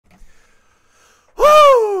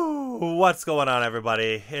What's going on,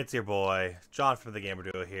 everybody? It's your boy, John from the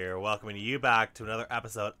GamerDuo here, welcoming you back to another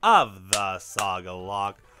episode of the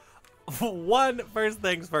Sagalocke. First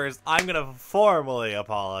things first, I'm gonna formally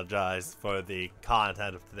apologize for the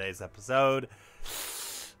content of today's episode.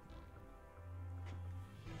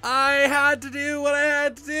 I had to do what I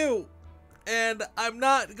had to do, and I'm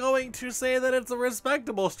not going to say that it's a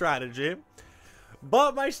respectable strategy.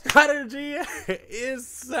 But my strategy is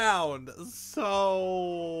sound,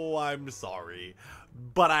 so I'm sorry.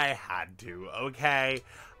 But I had to, okay?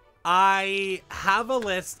 I have a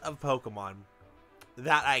list of Pokemon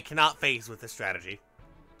that I cannot face with this strategy.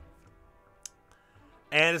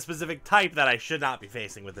 And a specific type that I should not be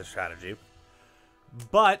facing with this strategy.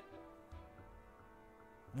 But,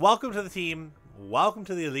 welcome to the team. Welcome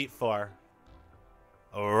to the Elite Four.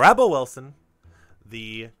 Rebel Wilson,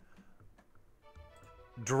 the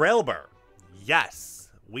Drillbur. Yes,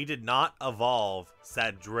 we did not evolve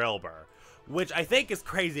said Drillbur, which I think is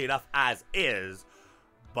crazy enough as is,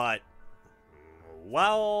 but,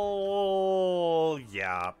 well,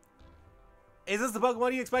 yeah. Is this the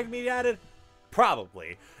Pokemon you expect me to add?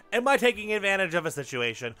 Probably. Am I taking advantage of a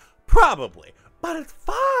situation? Probably. But it's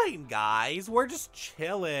fine, guys. We're just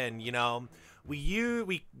chilling, you know.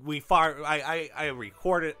 I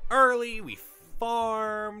recorded early, we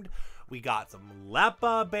farmed. We got some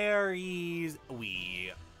Lepa berries.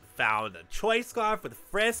 We found a choice scarf with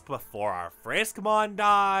Frisk before our Friskmon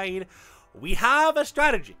died. We have a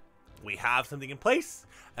strategy. We have something in place,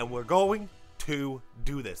 and we're going to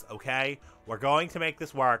do this, okay? We're going to make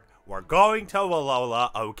this work. We're going to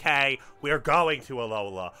Alola, okay? We're going to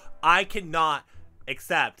Alola. I cannot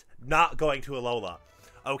accept not going to Alola,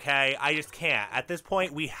 okay? I just can't. At this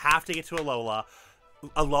point, we have to get to Alola.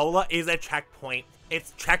 Alola is a checkpoint.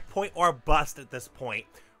 It's checkpoint or bust at this point.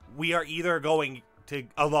 We are either going to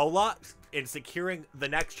Alola and securing the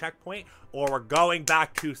next checkpoint, or we're going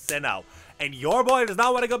back to Sinnoh. And your boy does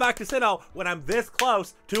not want to go back to Sinnoh when I'm this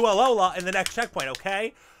close to Alola in the next checkpoint,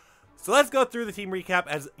 okay? So let's go through the team recap,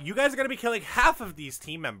 as you guys are going to be killing half of these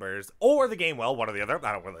team members, or the game well, one or the other,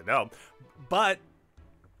 I don't really know. But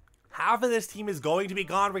half of this team is going to be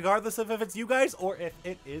gone regardless of if it's you guys or if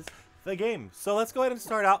it is the game. So let's go ahead and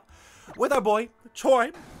start out with our boy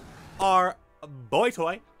Troy, our boy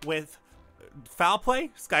toy, with Foul Play,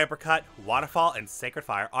 Sky Uppercut, Waterfall, and Sacred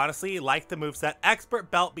Fire. Honestly, like the moveset.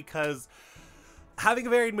 Expert Belt, because having a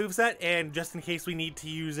varied moveset, and just in case we need to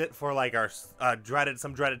use it for like our dreaded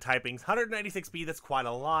typings. 196 speed, that's quite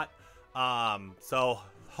a lot. So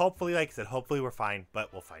hopefully, like I said, hopefully we're fine,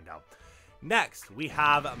 but we'll find out. Next, we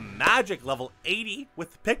have Magic level 80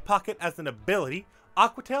 with Pickpocket as an ability.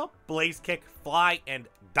 Aqua Tail, Blaze Kick, Fly, and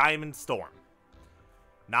Diamond Storm.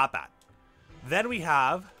 Not bad. Then we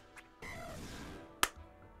have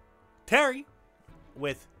Terry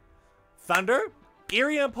with Thunder,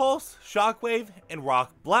 Eerie Impulse, Shockwave, and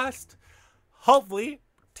Rock Blast. Hopefully,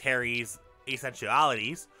 Terry's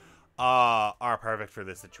essentialities are perfect for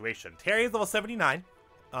this situation. Terry is level 79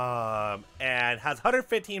 and has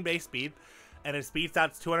 115 base speed, and his speed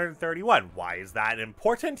stat's 231. Why is that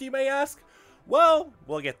important, you may ask? Well,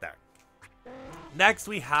 we'll get there. Next,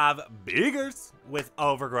 we have Beegers with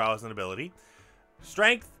Overgrow as an ability.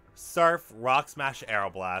 Strength, Surf, Rock Smash,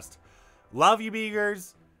 Aeroblast. Love you,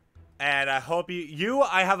 Beegers. And I hope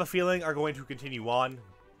I have a feeling, are going to continue on.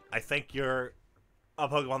 I think you're a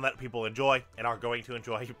Pokemon that people enjoy and are going to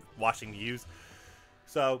enjoy watching you use.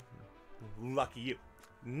 So, lucky you.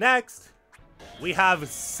 Next, we have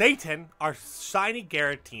Satan, our shiny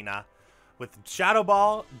Giratina, with Shadow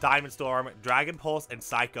Ball, Diamond Storm, Dragon Pulse, and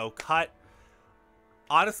Psycho Cut.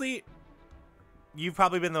 Honestly, you've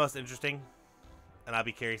probably been the most interesting, and I'll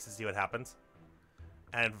be curious to see what happens.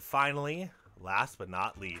 And finally, last but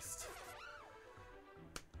not least,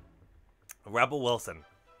 Rebel Wilson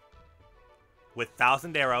with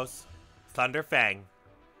Thousand Arrows, Thunder Fang,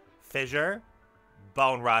 Fissure,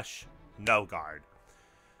 Bone Rush, No Guard.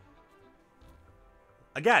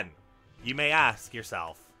 Again, you may ask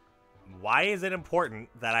yourself, why is it important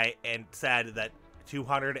that I said that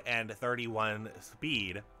 231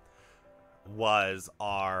 speed was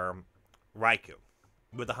our Raikou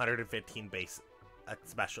with 115 base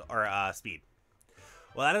special or speed?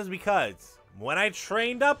 Well, that is because when I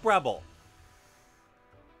trained up Rebel,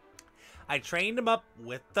 I trained him up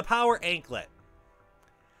with the Power Anklet.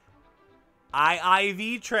 I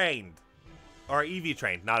IV trained, or EV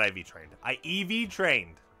trained, not IV trained. I EV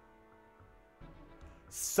trained.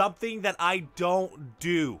 Something that I don't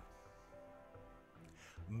do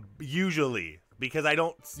usually, because I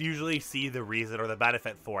don't usually see the reason or the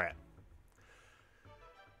benefit for it.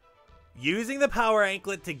 Using the Power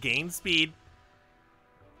Anklet to gain speed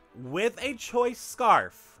With a choice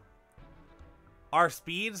scarf, our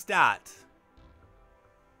speed stat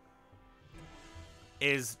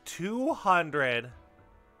is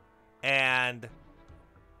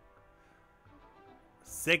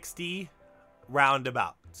 260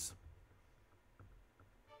 roundabouts.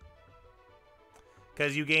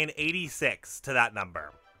 Because you gain 86 to that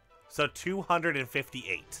number. So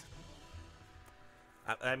 258.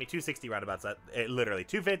 I mean, 260 roundabouts. Literally,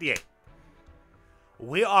 258.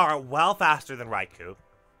 We are well faster than Raikou.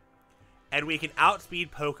 And we can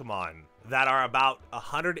outspeed Pokemon that are about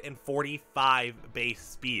 145 base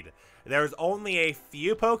speed. There's only a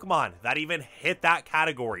few Pokemon that even hit that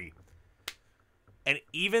category. And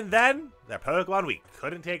even then, they're Pokemon we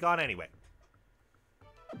couldn't take on anyway.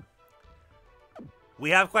 We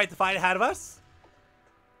have quite the fight ahead of us.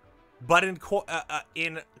 But in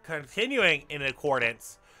continuing in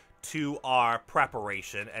accordance to our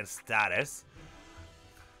preparation and status,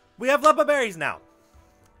 we have Leppa Berries now.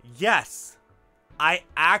 Yes, I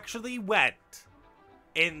actually went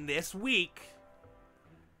in this week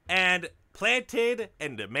and planted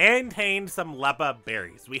and maintained some Leppa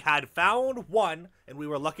Berries. We had found one, and we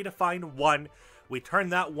were lucky to find one. We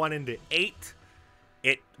turned that one into 8.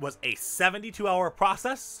 It was a 72-hour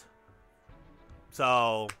process.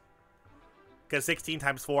 So, because 16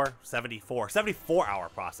 times 4, 74. 74-hour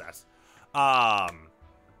process. Or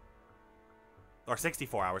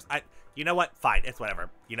 64 hours. You know what? Fine. It's whatever.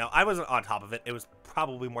 You know, I wasn't on top of it. It was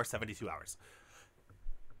probably more 72 hours.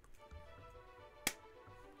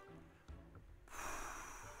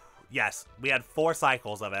 Yes, we had 4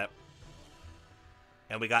 cycles of it.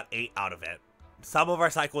 And we got 8 out of it. Some of our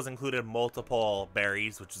cycles included multiple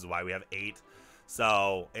berries, which is why we have 8.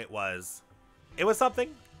 So, it was something.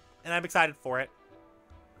 And I'm excited for it.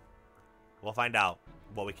 We'll find out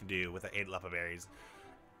what we can do with the 8 Leppa Berries.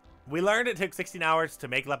 We learned it took 16 hours to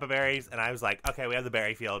make Leppa Berries, and I was like, okay, we have the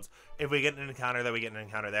berry fields. If we get an encounter there, we get an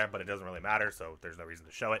encounter there, but it doesn't really matter, so there's no reason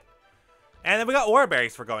to show it. And then we got Oran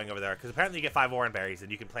Berries for going over there, because apparently you get 5 Oran Berries,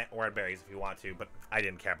 and you can plant Oran Berries if you want to, but I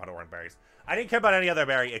didn't care about Oran Berries. I didn't care about any other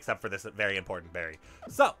berry except for this very important berry.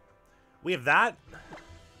 So, we have that,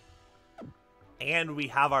 and we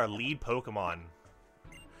have our lead Pokemon.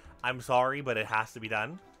 I'm sorry, but it has to be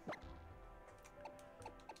done.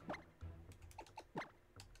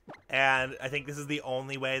 And I think this is the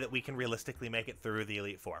only way that we can realistically make it through the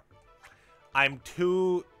Elite Four. I'm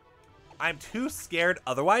too scared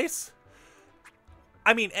otherwise.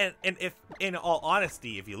 I mean, and if, in all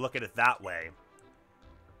honesty, if you look at it that way,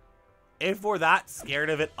 if we're that scared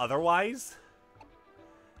of it otherwise,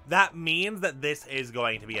 that means that this is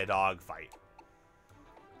going to be a dogfight.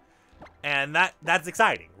 And that's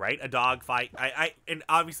exciting, right? A dogfight. And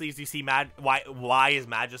obviously, as you see, why is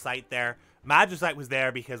Magicite there? Magicite was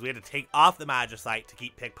there because we had to take off the Magicite to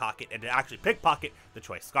keep Pickpocket and to actually pickpocket the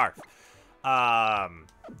Choice Scarf.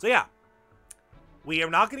 So yeah. We are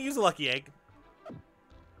not going to use the Lucky Egg.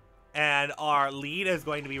 And our lead is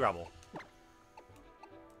going to be Rebel.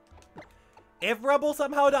 If Rebel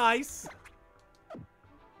somehow dies,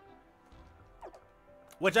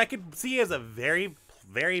 which I could see as a very,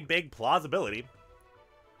 very big plausibility,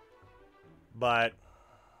 but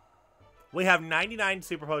we have 99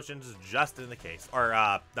 Super Potions just in the case. Or,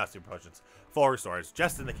 not Super Potions. Full Restores,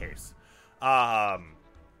 just in the case. But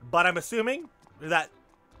I'm assuming that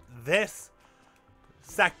this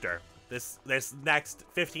sector, this next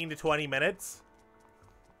 15 to 20 minutes,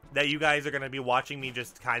 that you guys are going to be watching me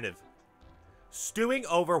just kind of stewing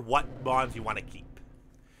over what mons you want to keep.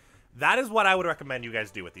 That is what I would recommend you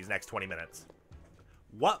guys do with these next 20 minutes.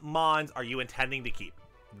 What mons are you intending to keep?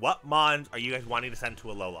 What mons are you guys wanting to send to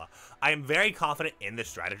Alola? I am very confident in this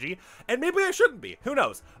strategy, and maybe I shouldn't be. Who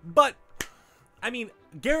knows? But, I mean,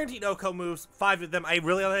 guaranteed OHKO moves, 5 of them.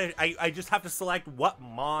 I just have to select what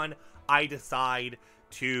mon I decide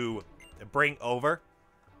to bring over,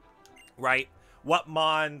 right? What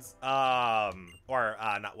mons, not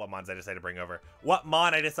what mons I decide to bring over. What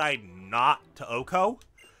mon I decide not to OHKO,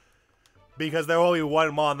 because there will be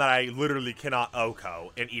one mon that I literally cannot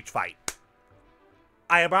OHKO in each fight.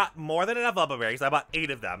 I brought more than enough Leppa Berries. I bought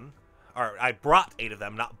 8 of them. Or, I brought 8 of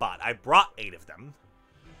them, not bought. I brought 8 of them.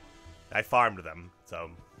 I farmed them, so.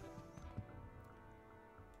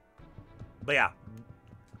 But yeah.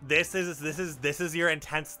 This is your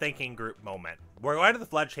intense thinking group moment. We're going to the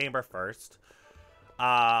Flood Chamber first.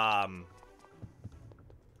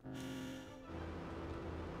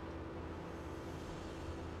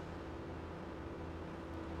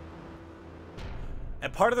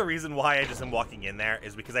 And part of the reason why I just am walking in there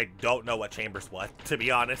is because I don't know what chamber's what, to be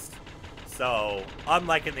honest. So,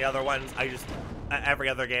 unlike in the other ones, every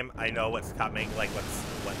other game, I know what's coming, like what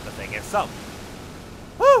the thing is. So,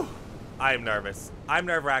 whew, I'm nervous. I'm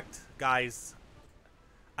nerve-wracked, guys.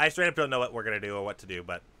 I straight up don't know what we're gonna do or what to do,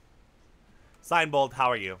 but Signbold,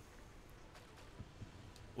 how are you?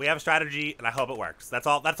 We have a strategy, and I hope it works. That's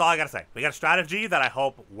all I gotta say. We got a strategy that I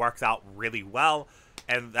hope works out really well,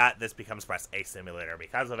 and that this becomes Press A Simulator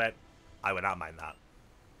because of it. I would not mind that.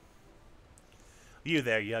 You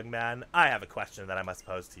there, young man. I have a question that I must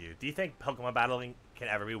pose to you. Do you think Pokemon battling can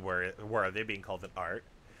ever be worthy of being called an art?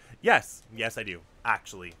 Yes. Yes, I do.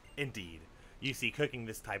 Actually. Indeed. You see, cooking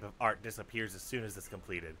this type of art disappears as soon as it's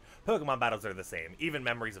completed. Pokemon battles are the same. Even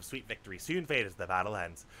memories of sweet victory soon fade as the battle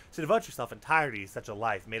ends. To devote yourself entirely to such a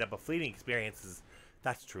life made up of fleeting experiences,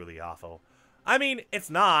 that's truly awful. I mean,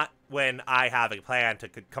 it's not when I have a plan to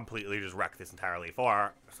completely just wreck this entirely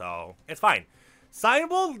for, so it's fine.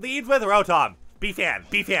 Signable leads with Rotom. Be fan.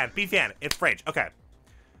 It's Fridge. Okay.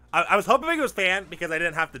 I was hoping it was fan because I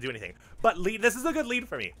didn't have to do anything. But this is a good lead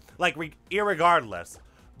for me. Like, irregardless.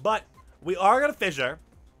 But we are going to Fissure.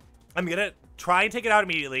 I'm going to try and take it out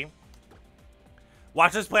immediately.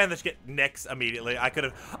 Watch this plan just get Nyx immediately. I could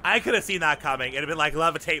have seen that coming. It'd have been like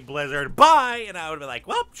Levitate Blizzard. Bye! And I would have been like,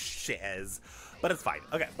 well, shiz. But it's fine.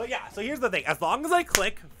 Okay, but yeah, so here's the thing. As long as I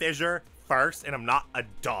click Fissure first and I'm not a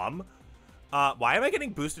dumb, why am I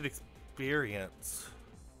getting boosted experience?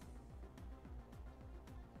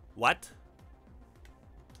 What?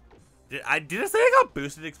 Did I say I got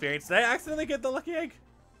boosted experience? Did I accidentally get the lucky egg?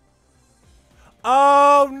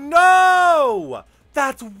 Oh no!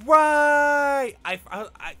 That's right!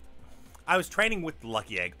 I was training with the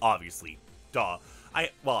lucky egg, obviously. Duh.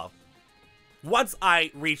 Well, once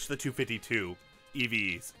I reached the 252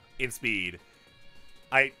 EVs in speed,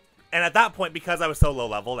 and at that point, because I was so low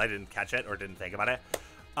leveled, I didn't catch it or didn't think about it.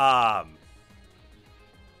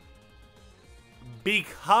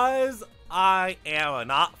 Because I am a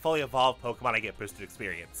not fully evolved Pokemon, I get boosted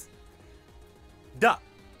experience. Duh.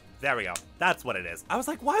 There we go. That's what it is. I was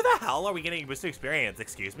like, why the hell are we getting boosted experience?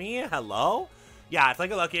 Excuse me? Hello? Yeah, it's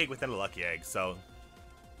like a lucky egg within a lucky egg, so.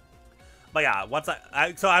 But yeah, once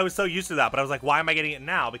so I was so used to that, but I was like, why am I getting it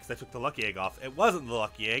now? Because I took the lucky egg off. It wasn't the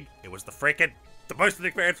lucky egg. It was the boosted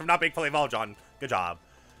experience from not being fully evolved, John. Good job.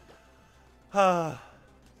 Well,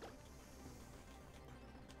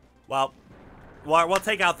 we'll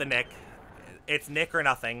take out the Nick. It's Nick or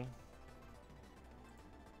nothing.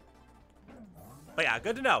 But yeah,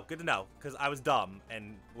 good to know, because I was dumb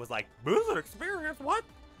and was like, boosted experience, what?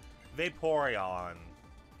 Vaporeon.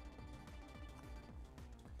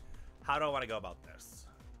 How do I want to go about this?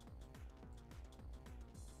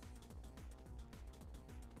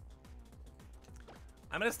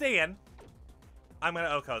 I'm going to stay in. I'm going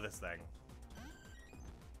to Oko this thing.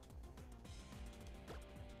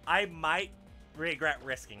 I might regret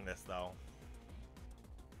risking this, though.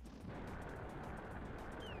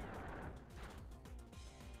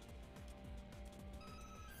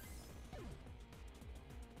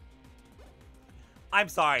 I'm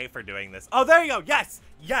sorry for doing this. Oh, there you go. Yes.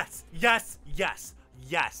 Yes. Yes. Yes.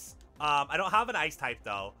 Yes. I don't have an ice type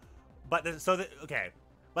though. But okay.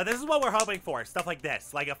 But this is what we're hoping for. Stuff like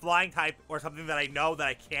this. Like a flying type or something that I know that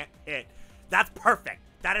I can't hit. That's perfect.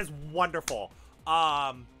 That is wonderful.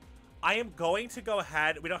 I am going to go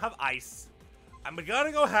ahead. We don't have ice. I'm going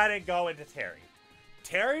to go ahead and go into Terry.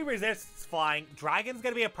 Terry resists flying. Dragon's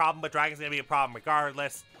going to be a problem, but Dragon's going to be a problem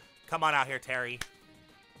regardless. Come on out here, Terry.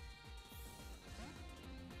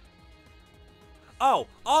 Oh,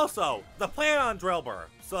 also, the plan on Drillbur,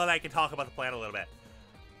 so that I can talk about the plan a little bit.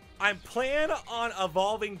 I'm planning on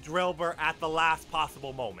evolving Drillbur at the last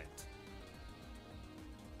possible moment.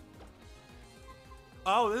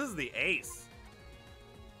 Oh, this is the ace.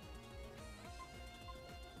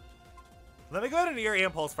 Let me go ahead and Eerie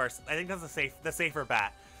Impulse first. I think that's the safer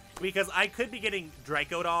bet. Because I could be getting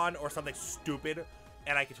Dracodon or something stupid,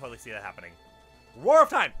 and I can totally see that happening. Roar of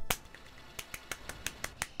Time!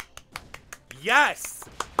 Yes!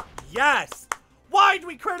 Yes! Why did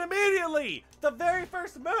we crit immediately? The very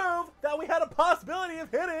first move that we had a possibility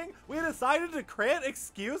of hitting, we decided to crit?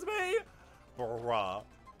 Excuse me? Bruh.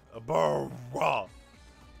 Bruh.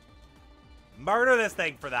 Murder this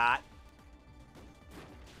thing for that.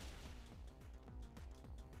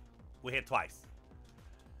 We hit twice.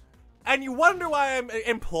 And you wonder why I'm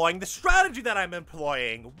employing the strategy that I'm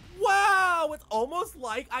employing. Wow! It's almost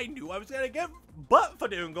like I knew I was going to get butt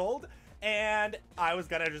fadungled. And I was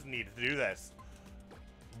gonna just need to do this.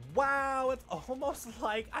 Wow, it's almost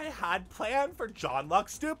like I had planned for John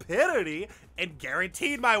Luck's stupidity and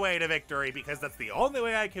guaranteed my way to victory because that's the only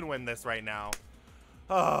way I can win this right now.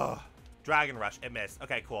 Oh, Dragon Rush, it missed.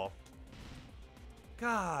 Okay, cool.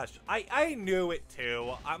 Gosh, I knew it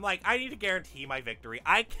too. I'm like, I need to guarantee my victory.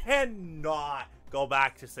 I cannot go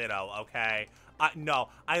back to Sinnoh, okay? No,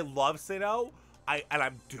 I love Sinnoh. And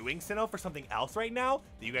I'm doing Sinnoh for something else right now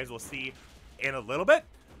that you guys will see in a little bit.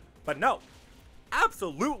 But no,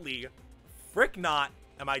 absolutely frick not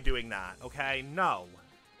am I doing that, okay? No.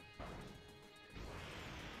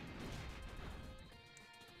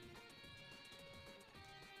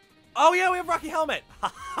 Oh yeah, we have Rocky Helmet.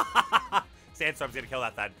 Sandstorm's gonna kill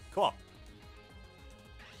that then. Cool.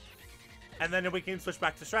 And then we can switch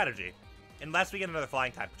back to strategy. Unless we get another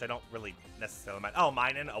flying type, which I don't really necessarily mind. Oh,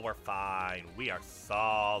 mine and oh, we're fine. We are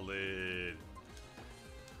solid.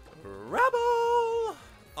 Rebel!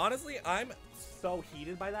 Honestly, I'm so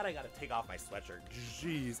heated by that, I gotta take off my sweatshirt.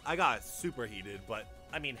 Jeez, I got super heated, but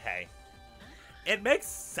I mean, hey. It makes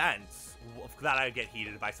sense that I get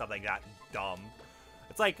heated by something that dumb.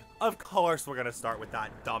 It's like, of course we're gonna start with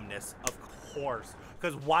that dumbness. Of course.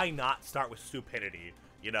 Because why not start with stupidity?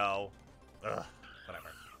 You know? Ugh, whatever.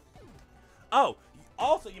 Oh,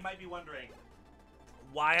 also you might be wondering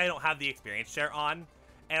why I don't have the experience share on.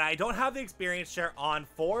 And I don't have the experience share on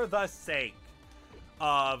for the sake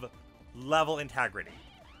of level integrity.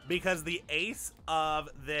 Because the ace of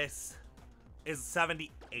this is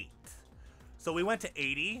 78. So we went to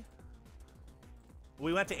 80.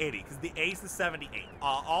 We went to 80 because the ace is 78.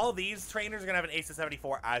 All these trainers are going to have an ace of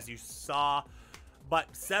 74 as you saw. But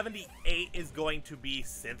 78 is going to be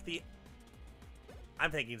Cynthia. I'm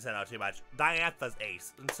thinking Sinnoh too much. Diantha's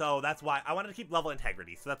ace. And so that's why I wanted to keep level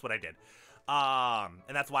integrity. So that's what I did.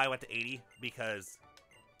 And that's why I went to 80 because,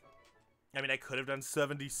 I mean, I could have done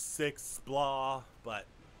 76, blah, but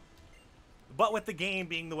with the game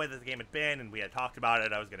being the way that the game had been and we had talked about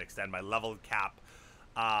it, I was going to extend my level cap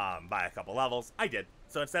by a couple levels. I did.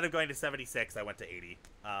 So instead of going to 76, I went to 80.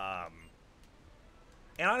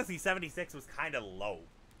 And honestly, 76 was kind of low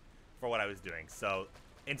for what I was doing. So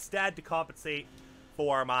instead, to compensate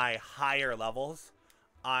for my higher levels,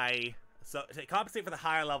 to compensate for the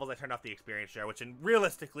higher levels, I turned off the experience share, which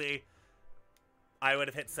realistically, I would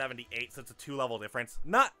have hit 78, so it's a 2-level difference.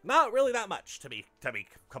 Not really that much, to be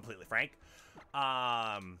completely frank.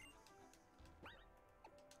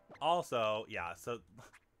 Also, yeah, so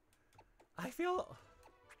I feel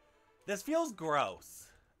this feels gross.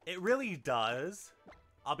 It really does.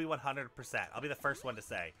 I'll be 100%. I'll be the first one to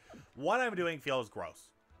say what I'm doing feels gross.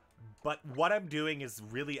 But what I'm doing is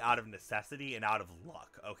really out of necessity and out of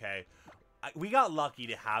luck, okay? We got lucky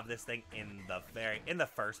to have this thing in the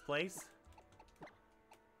first place.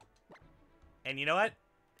 And you know what?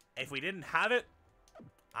 If we didn't have it,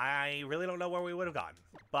 I really don't know where we would have gone.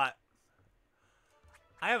 But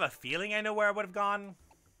I have a feeling I know where I would have gone.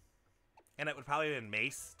 And it would probably have been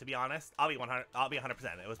Mace, to be honest. I'll be 100%.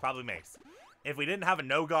 It was probably Mace. If we didn't have a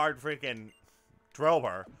no-guard freaking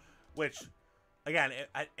Drober, which, again,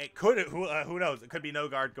 it could, who knows? It could be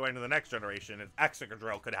no-guard going to the next generation. Exeter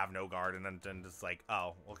Drill could have no-guard, and then just like,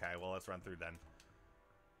 oh, okay, well, let's run through then.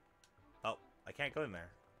 Oh, I can't go in there.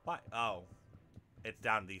 Why? Oh. It's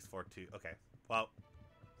down these 4 too. Okay. Well,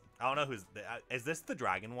 I don't know who's... is this the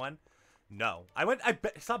dragon one? No. I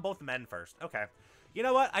saw both men first. Okay. You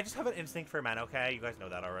know what? I just have an instinct for men, okay? You guys know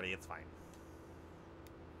that already. It's fine.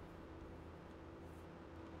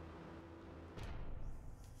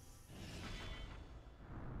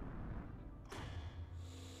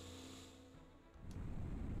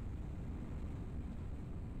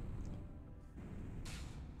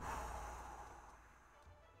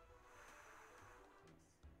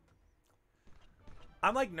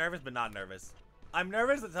 I'm like nervous, but not nervous. I'm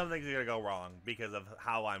nervous that something's gonna go wrong because of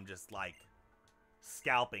how I'm just like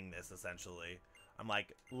scalping this essentially. I'm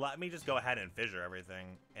like, let me just go ahead and fissure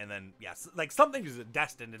everything, and then yes, like something is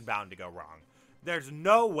destined and bound to go wrong. There's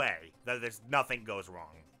no way that nothing goes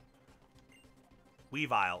wrong.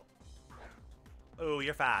 Weavile. Ooh,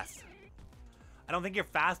 you're fast. I don't think you're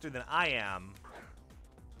faster than I am,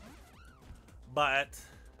 but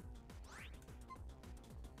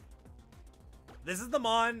this is the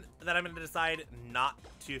Mon that I'm going to decide not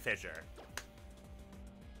to fissure.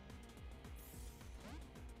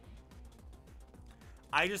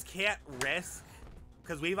 I just can't risk,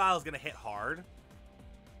 because Weavile is going to hit hard.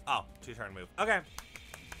 Oh, 2-turn move. Okay.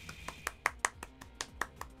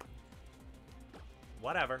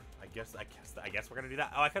 Whatever. I guess we're going to do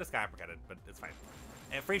that. Oh, I could have Sky Uppercutted, but it's fine.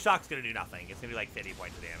 And Free Shock's going to do nothing. It's going to be like 50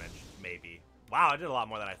 points of damage, maybe. Wow, I did a lot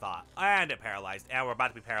more than I thought. And it paralyzed. And we're about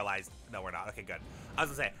to be paralyzed. No, we're not. Okay, good. I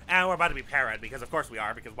was gonna say, and we're about to be parried, because of course we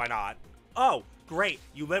are, because why not? Oh, great.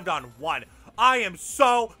 You lived on 1. I am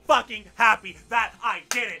so fucking happy that I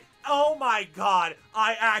did it. Oh my god,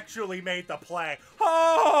 I actually made the play.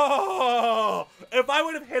 Oh! If I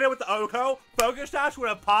would have hit it with the Oko, Focus Dash would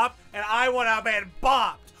have popped and I would have been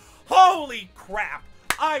bopped. Holy crap.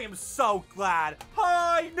 I am so glad.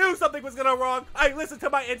 I knew something was gonna wrong. I listened to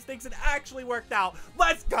my instincts and actually worked out.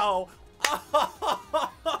 Let's go.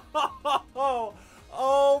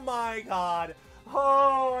 Oh my god.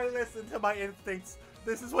 Oh, I listened to my instincts.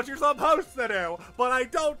 This is what you're supposed to do, but I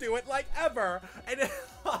don't do it like ever. And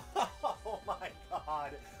oh my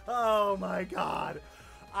god. Oh my god.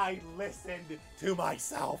 I listened to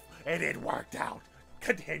myself and it worked out.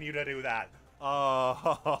 Continue to do that. Oh,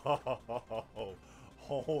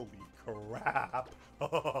 holy crap.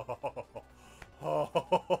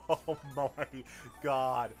 Oh my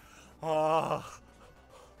god.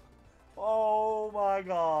 Oh my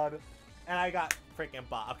god. And I got freaking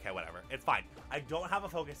bot. Okay, whatever. It's fine. I don't have a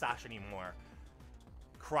Focus Sash anymore.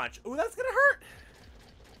 Crunch. Ooh, that's gonna hurt.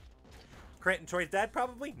 Crit and Troy's dead,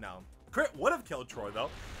 probably? No. Crit would have killed Troy, though.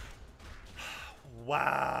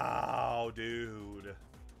 Wow, dude.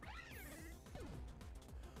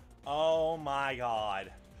 Oh my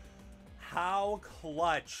god. How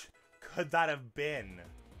clutch could that have been?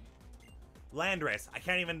 Landris. I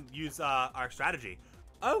can't even use our strategy.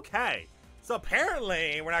 Okay. So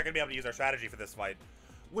apparently, we're not going to be able to use our strategy for this fight.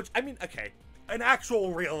 Which, I mean, okay. An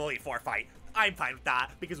actual real Elite Four fight. I'm fine with that.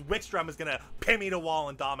 Because Wickstrom is going to pin me to wall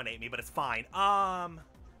and dominate me, but it's fine.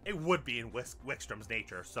 It would be in Wickstrom's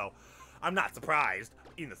nature, so I'm not surprised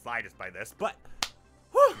in the slightest by this. But,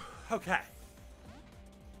 whew, okay.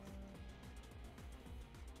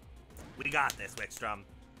 We got this, Wickstrom.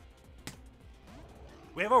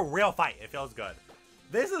 We have a real fight. It feels good.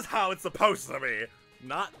 This is how it's supposed to be.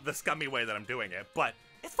 Not the scummy way that I'm doing it, but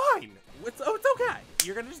it's fine. It's okay.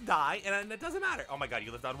 You're gonna just die, and it doesn't matter. Oh my god,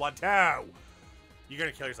 you lived on 1-2. You're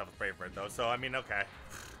gonna kill yourself with Brave Bird, though, so I mean, okay.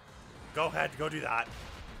 Go ahead, go do that.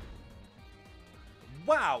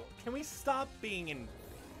 Wow, can we stop being in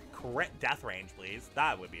crit death range, please?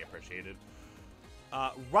 That would be appreciated.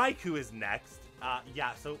 Raikou is next.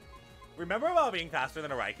 Yeah, so remember about being faster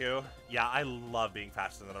than a Raikou? Yeah, I love being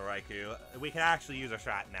faster than a Raikou. We can actually use our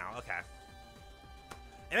strat now. Okay.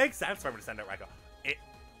 It makes sense for him to send out Raikou.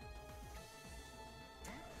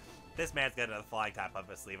 This man's got another flying type up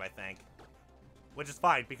his sleeve, I think. Which is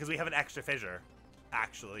fine, because we have an extra fissure,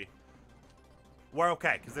 actually. We're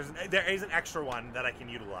okay, because there is an extra one that I can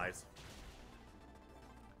utilize.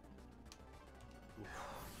 Oof.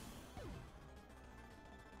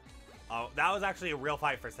 Oh, that was actually a real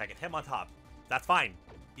fight for a second. Him on top. That's fine.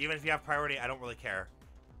 Even if you have priority, I don't really care.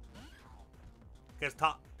 Because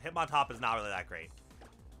him on top is not really that great.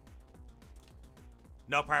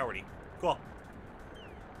 No priority. Cool.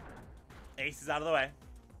 Ace is out of the way.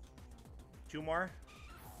 2 more.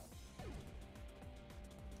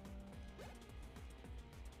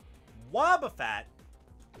 Wobbuffet.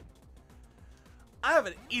 I have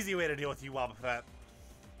an easy way to deal with you, Wobbuffet.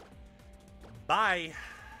 Bye.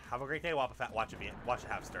 Have a great day, Wobbuffet. Watch it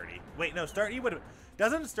have Sturdy. Wait, no, Sturdy would.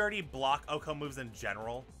 Doesn't Sturdy block Oko moves in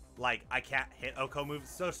general? Like, I can't hit Oko moves.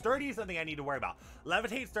 So Sturdy is something I need to worry about.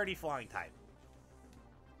 Levitate, Sturdy, flying type.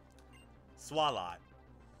 Swalot.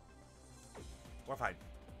 We're fine.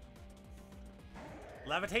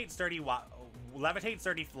 Levitate, Sturdy, Levitate,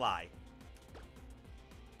 Sturdy, fly.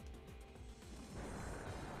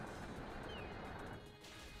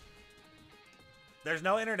 There's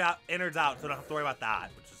no innards out, so don't have to worry about that,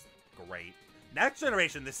 which is great. Next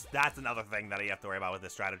generation, that's another thing that you have to worry about with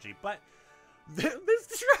this strategy, but this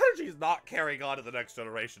strategy is not carrying on to the next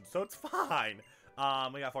generation, so it's fine.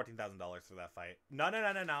 We got $14,000 for that fight. No,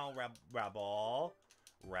 Rebel.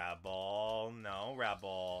 Rebel. No,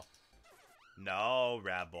 Rebel. No,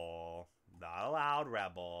 Rebel. Not allowed,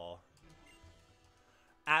 Rebel.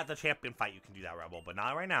 At the champion fight, you can do that, Rebel, but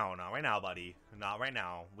not right now. Not right now, buddy. Not right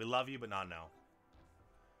now. We love you, but not now.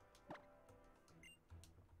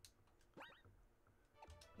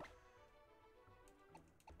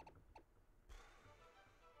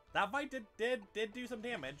 That fight did do some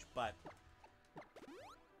damage, but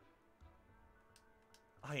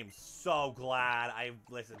I am so glad I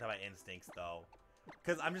listened to my instincts, though.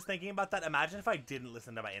 Because I'm just thinking about that. Imagine if I didn't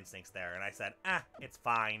listen to my instincts there, and I said, it's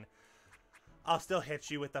fine. I'll still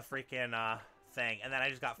hit you with the freaking thing, and then I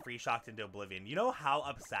just got free shocked into oblivion. You know how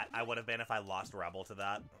upset I would have been if I lost Rebel to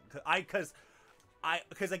that?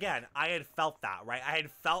 Because again, I had felt that, right? I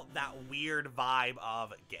had felt that weird vibe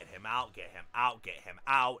of get him out, get him out, get him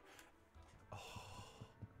out. Oh.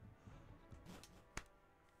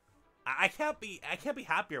 I can't be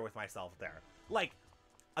happier with myself there. Like,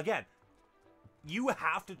 again, you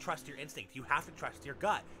have to trust your instinct. You have to trust your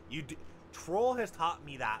gut. Troll has taught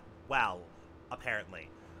me that well, apparently.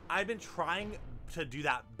 I've been trying to do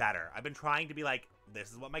that better. I've been trying to be like,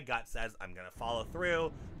 this is what my gut says. I'm going to follow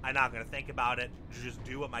through. I'm not going to think about it. Just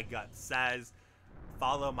do what my gut says.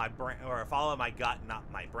 Follow my brain, or follow my gut, not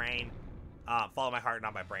my brain. Follow my heart,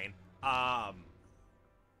 not my brain.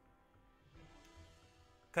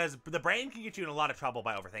 Because the brain can get you in a lot of trouble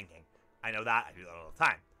by overthinking. I know that. I do that all the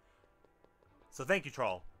time. So thank you,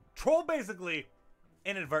 Troll. Troll basically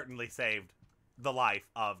inadvertently saved the life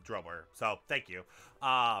of Dromer. So thank you.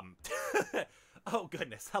 Oh,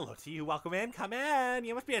 goodness. Hello to you. Welcome in. Come in.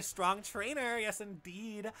 You must be a strong trainer. Yes,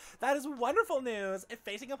 indeed. That is wonderful news. If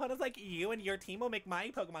facing opponents like you and your team will make my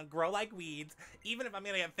Pokemon grow like weeds, even if I'm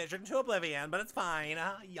going to get fissured into oblivion, but it's fine.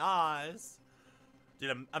 Yas.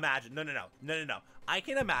 Dude, imagine. No. I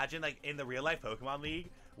can imagine, like, in the real-life Pokemon League,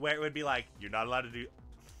 where it would be like, you're not allowed to do...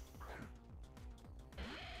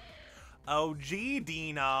 Oh, gee,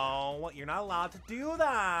 Dino. You're not allowed to do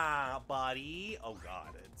that, buddy. Oh,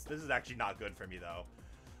 God. This is actually not good for me, though.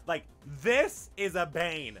 Like, this is a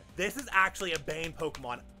Bane. This is actually a Bane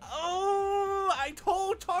Pokemon. Oh, I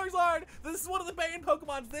told Charizard. This is one of the Bane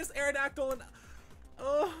Pokemons. This Aerodactyl and...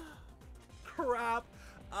 Oh, crap.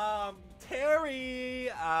 Terry,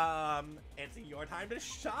 it's your time to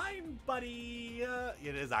shine, buddy.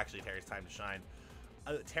 It is actually Terry's time to shine.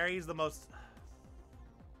 Terry's the most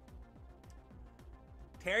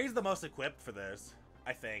equipped for this,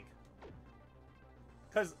 I think.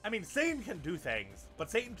 Because, I mean, Satan can do things, but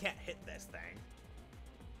Satan can't hit this thing.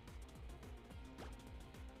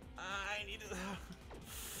 I need to...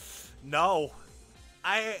 No.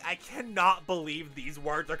 I cannot believe these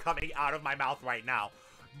words are coming out of my mouth right now.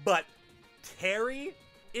 But Terry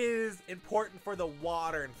is important for the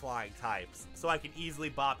water and flying types, so I can easily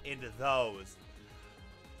bop into those.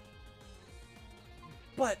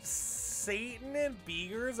 But Satan and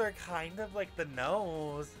Beegers are kind of like the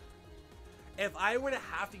nose. If I were to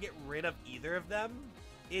have to get rid of either of them,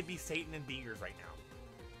 it'd be Satan and Beegers right now.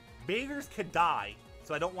 Beegers could die,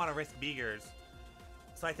 so I don't want to risk Beegers.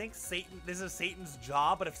 So I think Satan, this is Satan's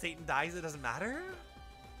job, but if Satan dies, it doesn't matter?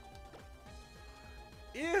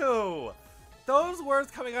 Ew! Those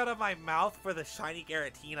words coming out of my mouth for the shiny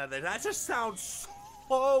Giratina, that just sounds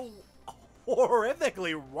so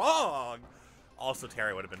horrifically wrong! Also,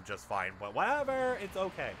 Terry would have been just fine, but whatever, it's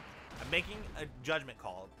okay. I'm making a judgment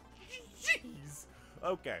call. Jeez!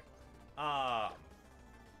 Okay. I'll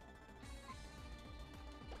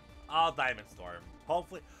Diamond Storm.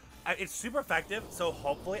 Hopefully, it's super effective, so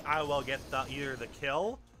hopefully I will get either the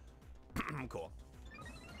kill. Cool.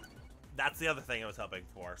 That's the other thing I was hoping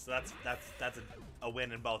for. So that's a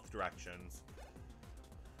win in both directions.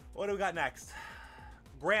 What do we got next?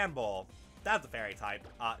 Granbull. That's a fairy type.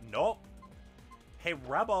 Nope. Hey,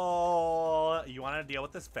 Rebel, you want to deal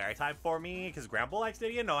with this fairy type for me? Because Granbull likes to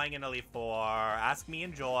be annoying in Elite Four. Ask me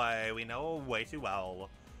and Joy. We know way too well.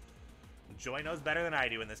 Joy knows better than I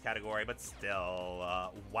do in this category, but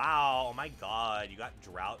still. Wow, oh my god, you got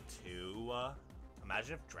Drought too?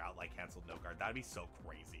 Imagine if Drought, like, canceled No Guard. That'd be so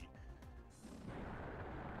crazy.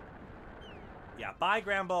 Yeah, bye,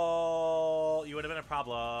 Granbull. You would have been a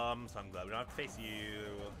problem, so I'm glad we don't have to face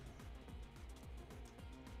you.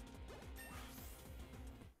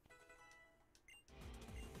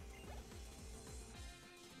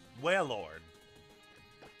 Well, Lord.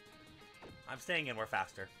 I'm staying in. We're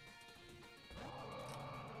faster.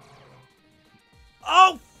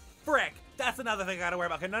 Oh, frick! That's another thing I gotta worry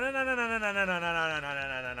about. Okay, no. I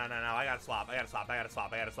gotta swap.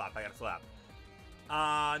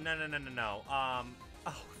 No.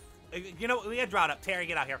 Oh, you know what? We had Drought up. Terry,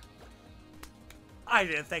 get out here. I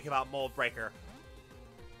didn't think about Mold Breaker.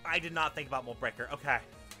 I did not think about Mold Breaker. Okay.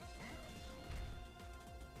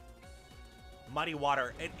 Muddy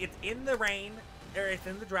Water. It's in the rain, or it's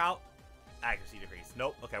in the drought. Accuracy decrease.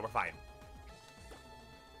 Nope. Okay, we're fine.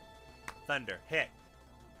 Thunder. Hit.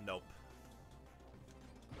 Nope.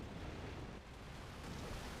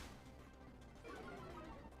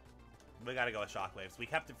 We gotta go with Shockwaves. We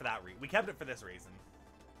kept it for that we kept it for this reason.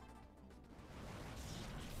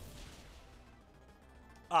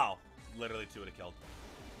 Oh, literally 2 would have killed.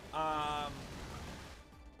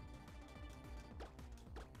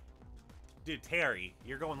 Dude, Terry,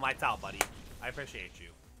 you're going lights out, buddy. I appreciate you.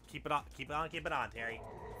 Keep it on, Terry.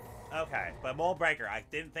 Okay, but Mold Breaker, I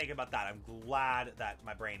didn't think about that. I'm glad that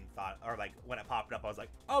my brain thought, or like, when it popped up, I was like,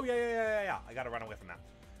 oh, yeah. I gotta run away from that.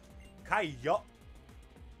 Kayo.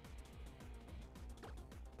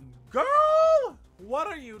 Girl! What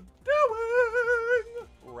are you doing?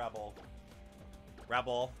 Rebel.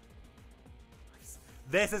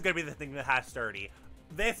 This is gonna be the thing that has Sturdy.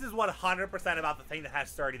 This is 100% about the thing that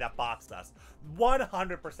has 30 that boxed us.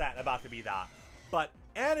 100% about to be that. But,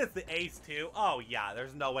 and it's the ace too. Oh yeah,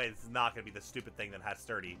 there's no way this is not going to be the stupid thing that has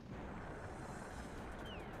 30.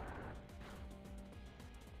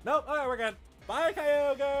 Nope, alright, we're good. Bye,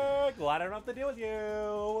 Kyogre! Glad I don't have to deal with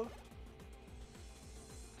you.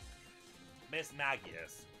 Miss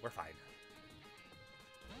Magius. We're fine.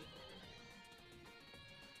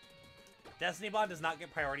 Destiny Bond does not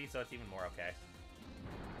get priority, so it's even more okay.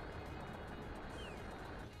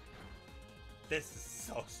 This is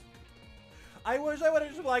so stupid. I wish I would have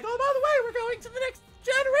just been like, oh, by the way, we're going to the next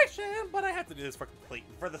generation, but I have to do this for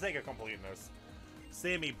the sake of completeness.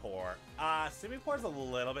 Simipour. Simipour's a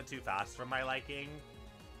little bit too fast for my liking.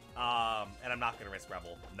 And I'm not gonna risk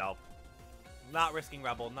Rebel. Nope. Not risking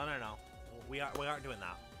Rebel. No, no, no. We aren't doing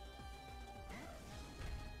that.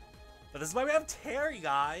 But this is why we have Terry,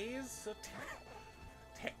 guys. So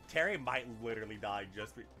Terry might literally die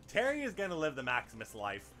just. Terry is gonna live the Maximus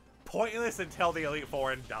life, pointless until the Elite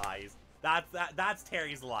Four and dies. That's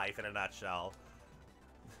Terry's life in a nutshell.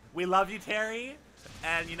 We love you, Terry,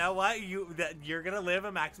 and you know what? You're gonna live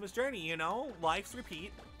a Maximus journey. You know, life's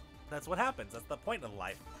repeat. That's what happens. That's the point of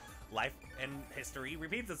life. Life and history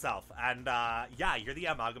repeats itself, and yeah, you're the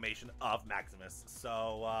amalgamation of Maximus.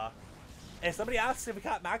 So. If somebody asks if we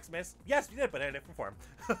caught Maximus, yes, we did, but in a different form.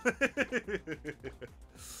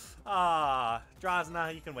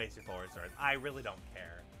 Drosna, you can waste your forward swords. I really don't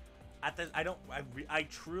care. I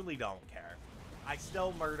truly don't care. I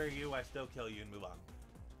still murder you, I still kill you, and move on.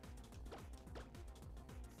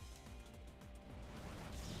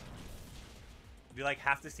 Be like,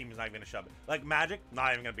 half this team is not even gonna shove it. Like, Magic,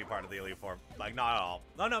 not even gonna be part of the Elite Four. Like, not at all.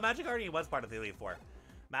 No, Magic already was part of the Elite Four.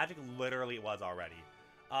 Magic literally was already.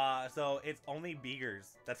 So it's only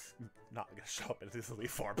Beegers that's not gonna show up into this Elite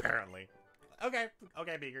Four, apparently. Okay,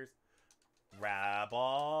 Beegers.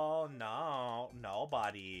 Rebel, no,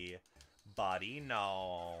 buddy. Buddy,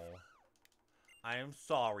 no. I am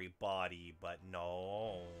sorry, buddy, but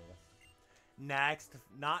no. Next,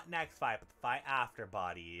 not next fight, but the fight after,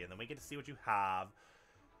 buddy, and then we get to see what you have.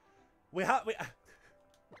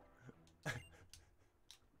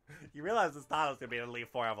 You realize this title's gonna be an Elite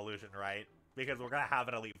Four evolution, right? Because we're gonna have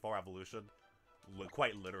an Elite Four evolution,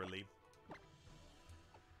 quite literally.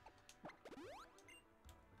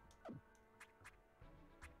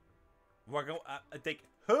 We're going. I think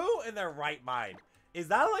who in their right mind is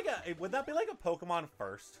that? Like a? Would that be like a Pokemon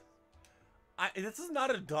first? This is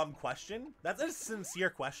not a dumb question. That's a sincere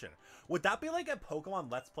question. Would that be like a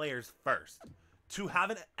Pokemon Let's Players first to have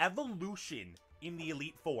an evolution in the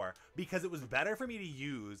Elite Four because it was better for me to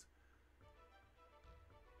use?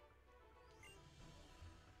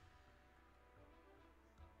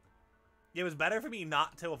 It was better for me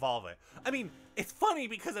not to evolve it. I mean, it's funny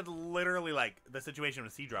because it's literally like the situation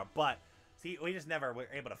with Seadra, but see, we just never were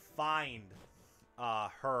able to find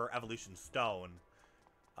her evolution stone,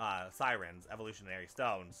 Siren's evolutionary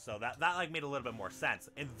stones. So that like made a little bit more sense.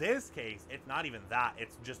 In this case, it's not even that.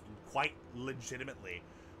 It's just quite legitimately,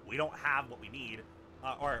 we don't have what we need,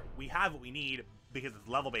 or we have what we need because it's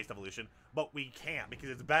level-based evolution, but we can't because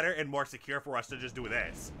it's better and more secure for us to just do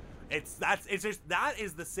this. That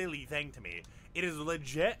is the silly thing to me. It is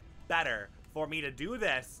legit better for me to do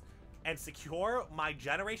this and secure my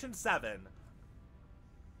Generation 7.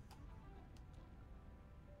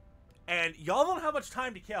 And y'all don't have much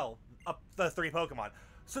time to kill the 3 Pokemon.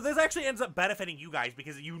 So this actually ends up benefiting you guys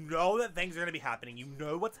because you know that things are going to be happening. You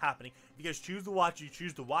know what's happening. If you guys choose to watch, you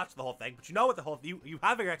choose to watch the whole thing. But you know what you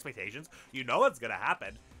have your expectations. You know what's going to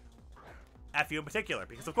happen. F you in particular,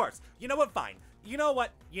 because of course, you know what, fine. You know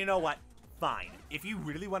what, fine. If you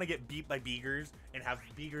really want to get beat by Beegers and have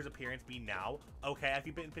Beegers' appearance be now, okay, F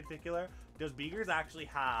you in particular, does Beegers actually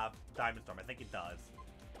have Diamond Storm? I think it does.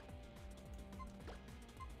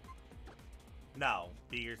 No,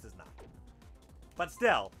 Beegers does not. But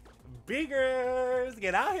still, Beegers,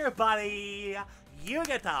 get out here, buddy. You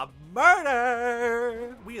get to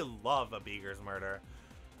murder. We love a Beegers murder.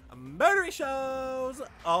 Murdery shows!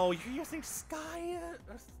 Oh, you're using Sky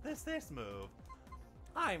this move.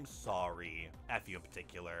 I'm sorry. F you in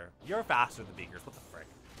particular. You're faster than Beegers. What the frick?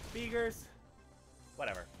 Beegers?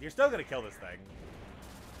 Whatever. You're still gonna kill this thing.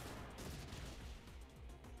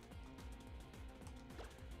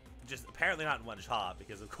 Just apparently not in one shot,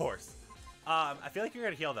 because of course. I feel like you're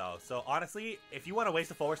gonna heal though. So honestly, if you want to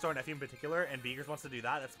waste a forward store on F you in particular, and Beegers wants to do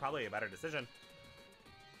that, that's probably a better decision.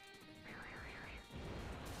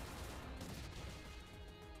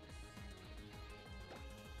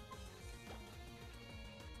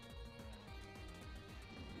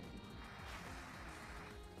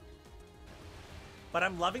 But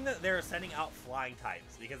I'm loving that they're sending out flying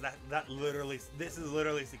types, because this is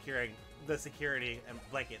literally securing the security and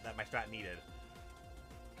blanket that my strat needed.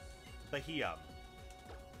 Bahia.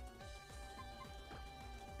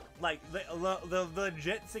 Like, the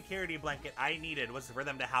legit security blanket I needed was for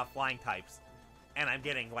them to have flying types. And I'm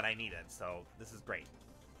getting what I needed, so this is great.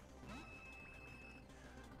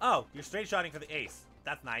 Oh, you're straight shotting for the ace.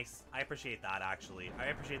 That's nice. I appreciate that, actually. I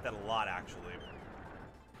appreciate that a lot, actually.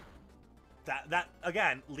 That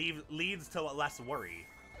again, leads to less worry.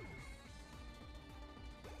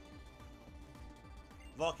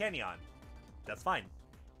 Volcanion. That's fine.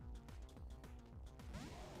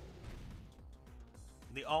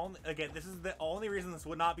 Again, this is the only reason this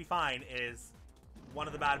would not be fine is one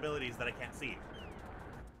of the bad abilities that I can't see.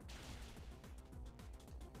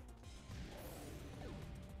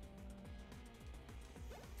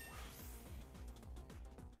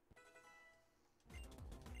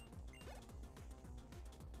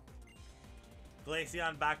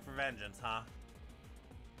 Glaceon back for vengeance, huh?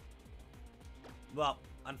 Well,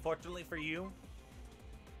 unfortunately for you,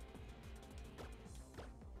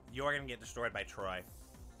 you're gonna get destroyed by Troy.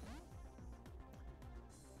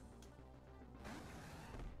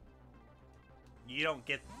 You,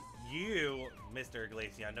 Mr.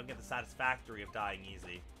 Glaceon, don't get the satisfactory of dying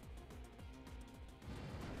easy.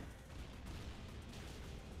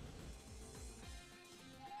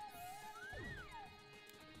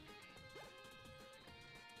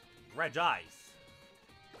 Regice.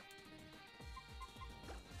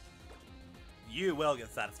 You will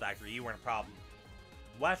get satisfactory. You weren't a problem.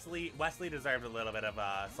 Wesley deserved a little bit of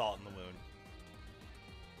salt in the wound.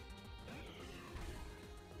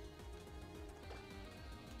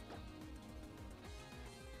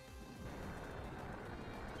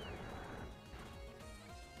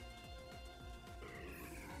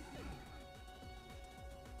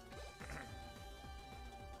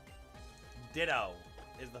 Ditto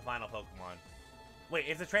is the final Pokemon. Wait,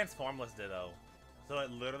 it's a transformless Ditto, so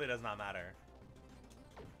it literally does not matter.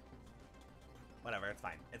 Whatever, it's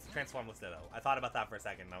fine. It's a transformless Ditto. I thought about that for a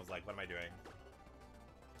second, and I was like, what am I doing?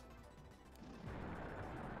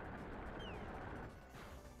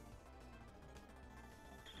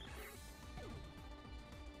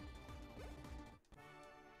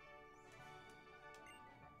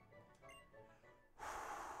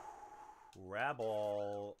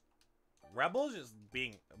 Rebel. Rebel is just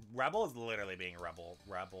being... Rebel is literally being a rebel.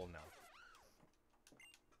 Rebel, no.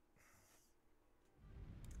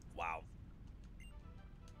 Wow.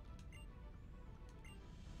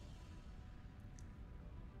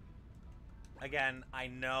 Again, I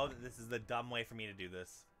know that this is the dumb way for me to do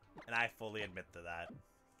this, and I fully admit to that.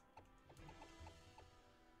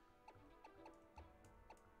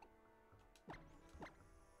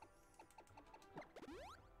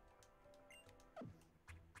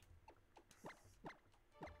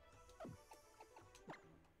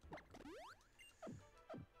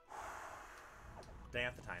 Day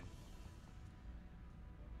after time.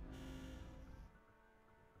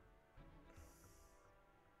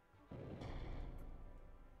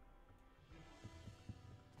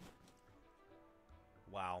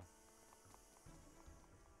 Wow.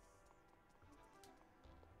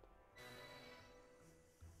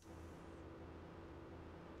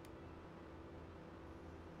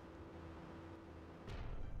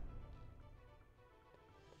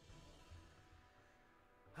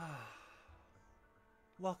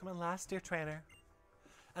 Welcome and last, dear trainer.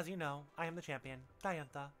 As you know, I am the champion,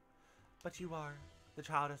 Diantha. But you are the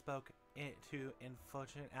child who spoke to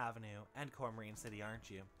Unfortunate Avenue and Cormarine City,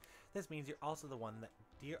 aren't you? This means you're also the one that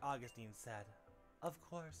dear Augustine said. Of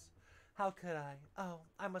course. How could I? Oh,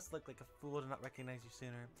 I must look like a fool to not recognize you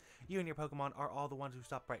sooner. You and your Pokemon are all the ones who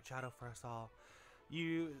stopped Bright Shadow for us all.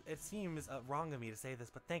 It seems wrong of me to say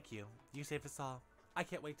this, but thank you. You saved us all. I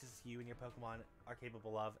can't wait to see you and your Pokemon are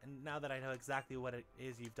capable of, and now that I know exactly what it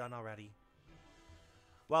is you've done already.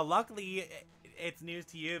 Well, luckily, it's news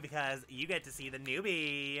to you because you get to see the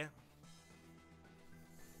newbie.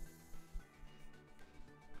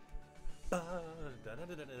 You're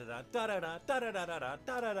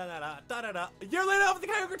lit up with the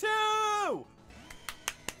Kyogre too!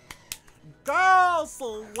 Girl,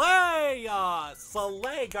 slay!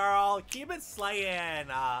 Slay, girl. Keep it slaying.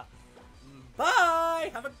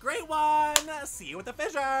 Bye! Have a great one! See you with the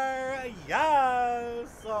Fissure!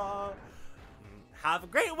 Yes! Have a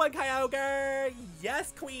great one, Kyogre!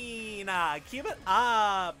 Yes, Queen! Keep it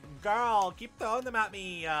up! Girl, keep throwing them at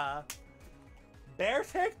me!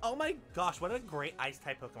 Beartic? Oh my gosh, what a great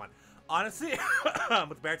Ice-type Pokemon. Honestly,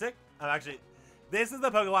 with Beartic, this is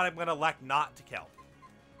the Pokemon I'm gonna elect not to kill.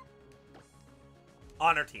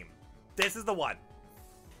 On our team. This is the one.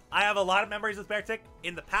 I have a lot of memories with Beartic.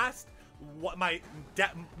 In the past, what my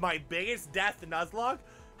biggest death in Nuzlocke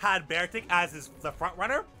had Beartic as the front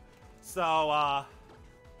runner. So,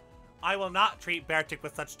 I will not treat Beartic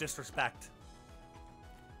with such disrespect.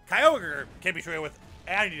 Kyogre can be treated with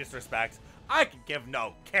any disrespect. I can give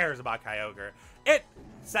no cares about Kyogre. It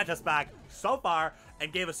set us back so far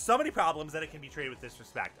and gave us so many problems that it can be treated with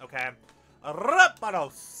disrespect, okay?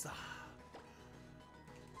 Rampardos.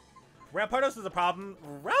 Rampardos is a problem.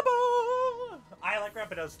 Rebel! I like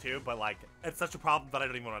Rampardos too, but like, it's such a problem that I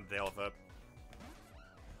don't even want to deal with it.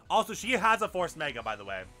 Also, she has a Force Mega, by the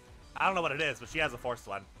way. I don't know what it is, but she has a Force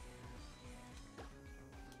one.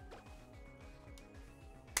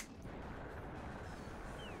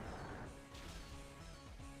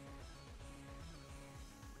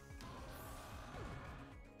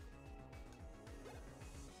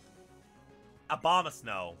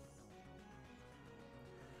 Abomasnow.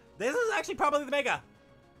 This is actually probably the Mega.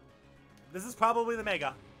 This is probably the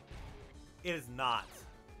Mega. It is not.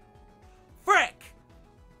 Frick!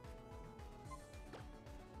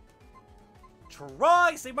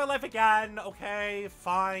 Troy, save my life again. Okay,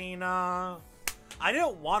 fine. I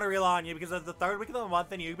didn't want to rely on you because it's the third week of the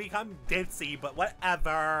month and you become ditzy, but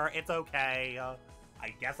whatever. It's okay.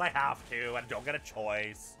 I guess I have to. I don't get a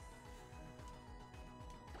choice.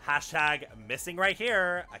 Hashtag missing right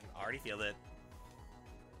here. I can already feel it.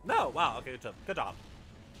 No, wow, okay, good job. Good job.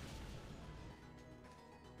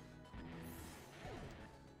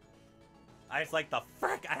 I just like the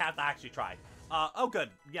frick. I have to actually try. Oh, good.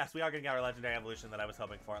 Yes, we are getting our legendary evolution that I was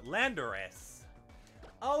hoping for. Landorus.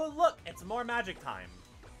 Oh, look, it's more magic time.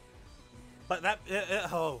 But that,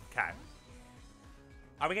 oh, okay.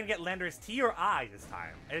 Are we gonna get Landorus T or I this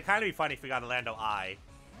time? It'd kind of be funny if we got a Lando I.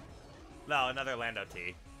 No, another Lando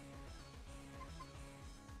T.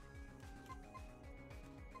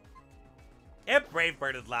 It Brave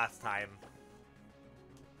Birded last time.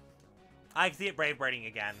 I can see it Brave Birding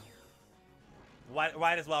again.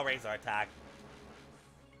 Might as well raise our attack.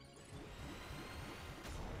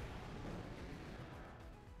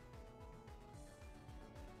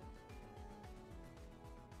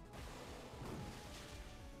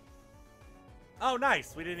 Oh,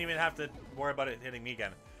 nice. We didn't even have to worry about it hitting me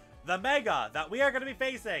again. The Mega that we are going to be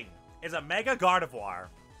facing is a Mega Gardevoir.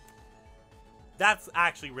 That's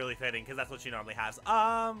actually really fitting because that's what she normally has.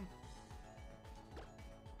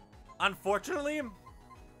 Unfortunately,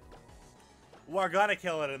 we're going to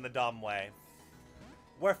kill it in the dumb way.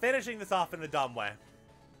 We're finishing this off in the dumb way.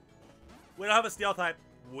 We don't have a Steel type.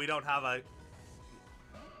 We don't have a...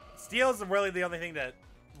 Steel is really the only thing that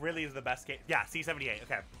really is the best case. Yeah, C78.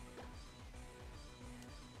 Okay.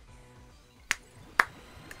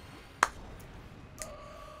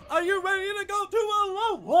 Are you ready to go to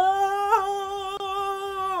Alola?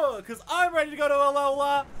 Because I'm ready to go to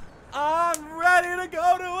Alola. I'm ready to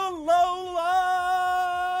go to Alola.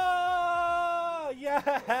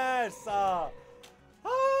 Yes.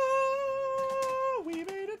 We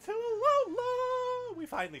made it to Alola. We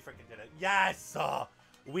finally freaking did it. Yes.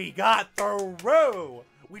 We got through.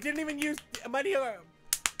 We didn't even use money. And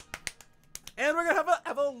we're going to have an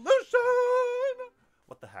evolution.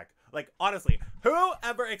 What the heck? Like, honestly, who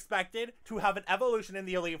ever expected to have an evolution in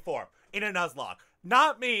the Elite Four in a Nuzlocke?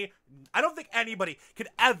 Not me. I don't think anybody could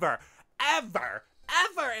ever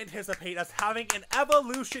anticipate us having an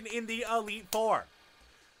evolution in the Elite Four.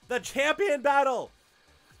 The champion battle.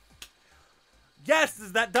 Yes,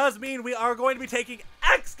 that does mean we are going to be taking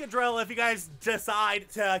Excadrill if you guys decide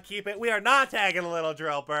to keep it. We are not tagging a little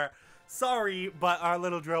Drillbur. Sorry, but our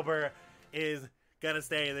little Drillbur is gonna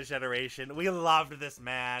stay in this generation. We loved this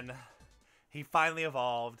man. He finally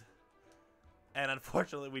evolved. And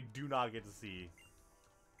unfortunately, we do not get to see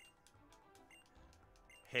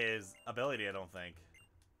his ability, I don't think.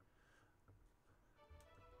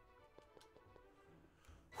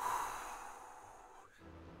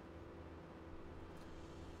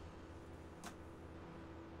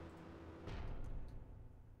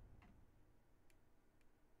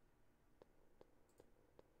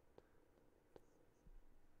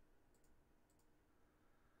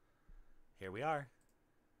 Here we are.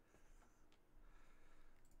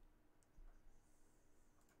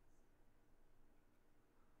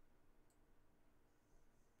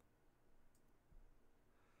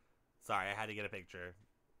 Sorry, I had to get a picture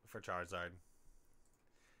for Charizard.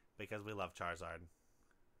 Because we love Charizard.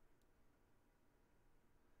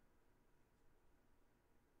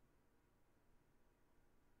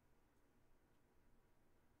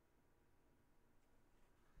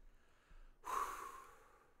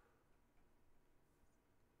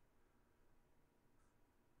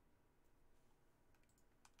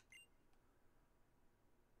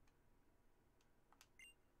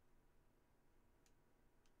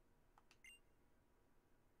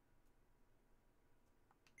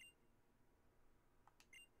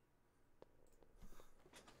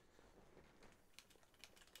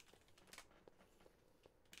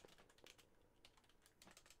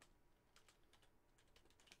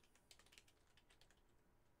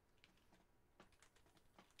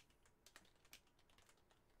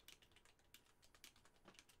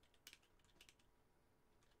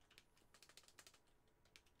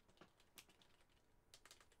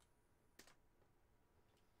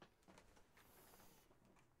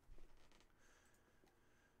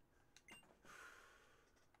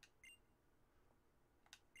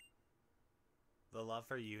 the love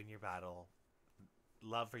for you and your battle.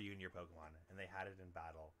 Love for you and your Pokemon. And they had it in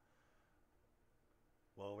battle.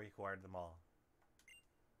 We'll record them all.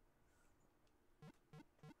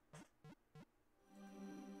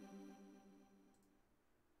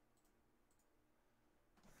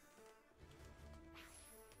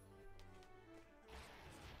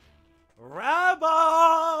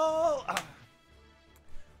 Rebel!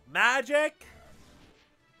 Magic,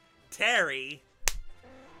 Terry,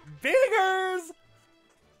 Biggers,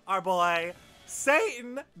 our boy,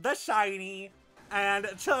 Satan the Shiny, and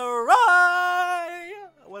Chirai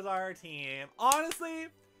was our team. Honestly,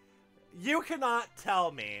 you cannot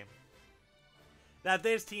tell me that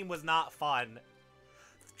this team was not fun.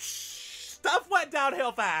 Stuff went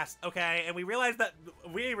downhill fast, okay? And we realized that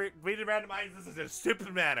we did randomize this in a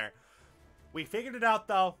stupid manner. We figured it out,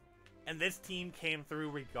 though, and this team came through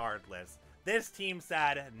regardless. This team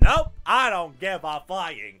said, nope, I don't give a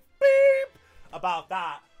flying beep about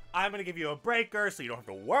that. I'm going to give you a breaker so you don't have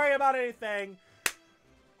to worry about anything.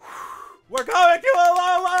 We're going to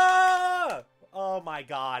Alola! Oh my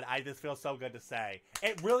god, this feels so good to say.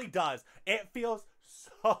 It really does. It feels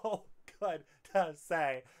so good to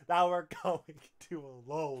say that we're going to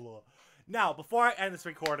Alola. Now, before I end this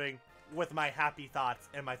recording with my happy thoughts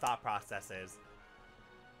and my thought processes,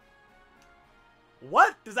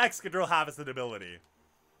 what does Excadrill have as an ability?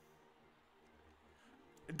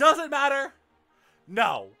 It doesn't matter.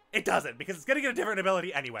 No, it doesn't, because it's going to get a different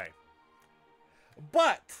ability anyway.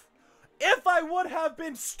 But if I would have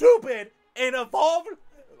been stupid and evolved,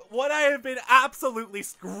 would I have been absolutely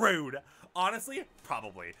screwed? Honestly,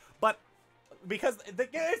 probably. But because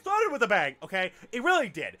it started with a bang, okay? It really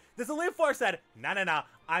did. This Elite Four said, nah,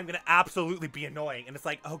 I'm going to absolutely be annoying. And it's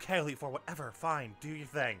like, okay, Elite Four, whatever, fine, do your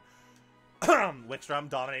thing. Wickstrom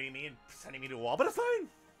dominating me and sending me to a wall, but it's fine.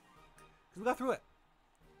 Because we got through it.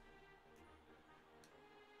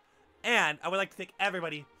 And I would like to thank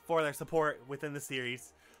everybody for their support within the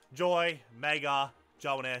series. Joy, Mega,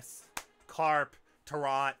 Jonas, Carp,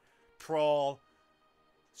 Tarant, Troll,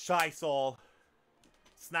 Shy Soul,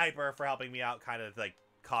 Sniper for helping me out, kind of like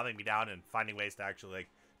calming me down and finding ways to actually like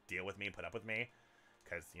deal with me and put up with me.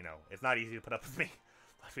 Because, you know, it's not easy to put up with me.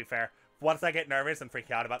 Let's be fair. Once I get nervous and freak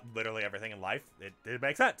out about literally everything in life, it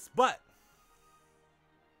makes sense. But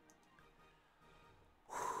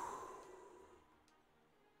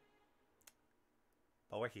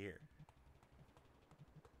we're here.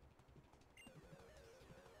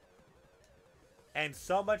 And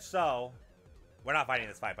so much so, we're not fighting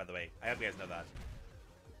this fight, by the way. I hope you guys know that.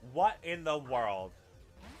 What in the world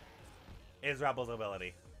is Rebel's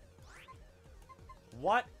ability?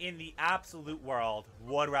 What in the absolute world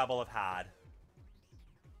would Rebel have had?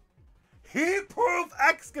 Heat-proof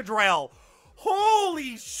Excadrill!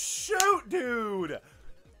 Holy shoot, dude!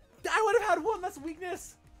 I would have had one less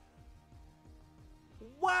weakness.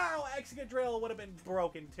 Wow, Excadrill would have been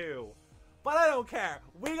broken too. But I don't care.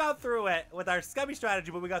 We got through it with our scummy strategy,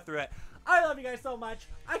 but we got through it. I love you guys so much.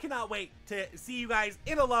 I cannot wait to see you guys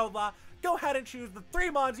in Alola. Go ahead and choose the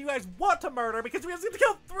 3 mons you guys want to murder, because we have to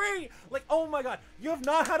kill 3! Like, oh my god. You have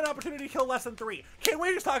not had an opportunity to kill less than 3. Can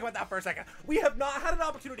we just talk about that for a second? We have not had an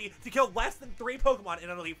opportunity to kill less than 3 Pokemon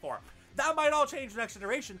in an Elite Four. That might all change next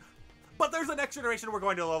generation, but there's a next generation we're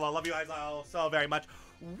going to Alola. Love you guys all so very much.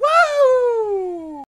 Woo!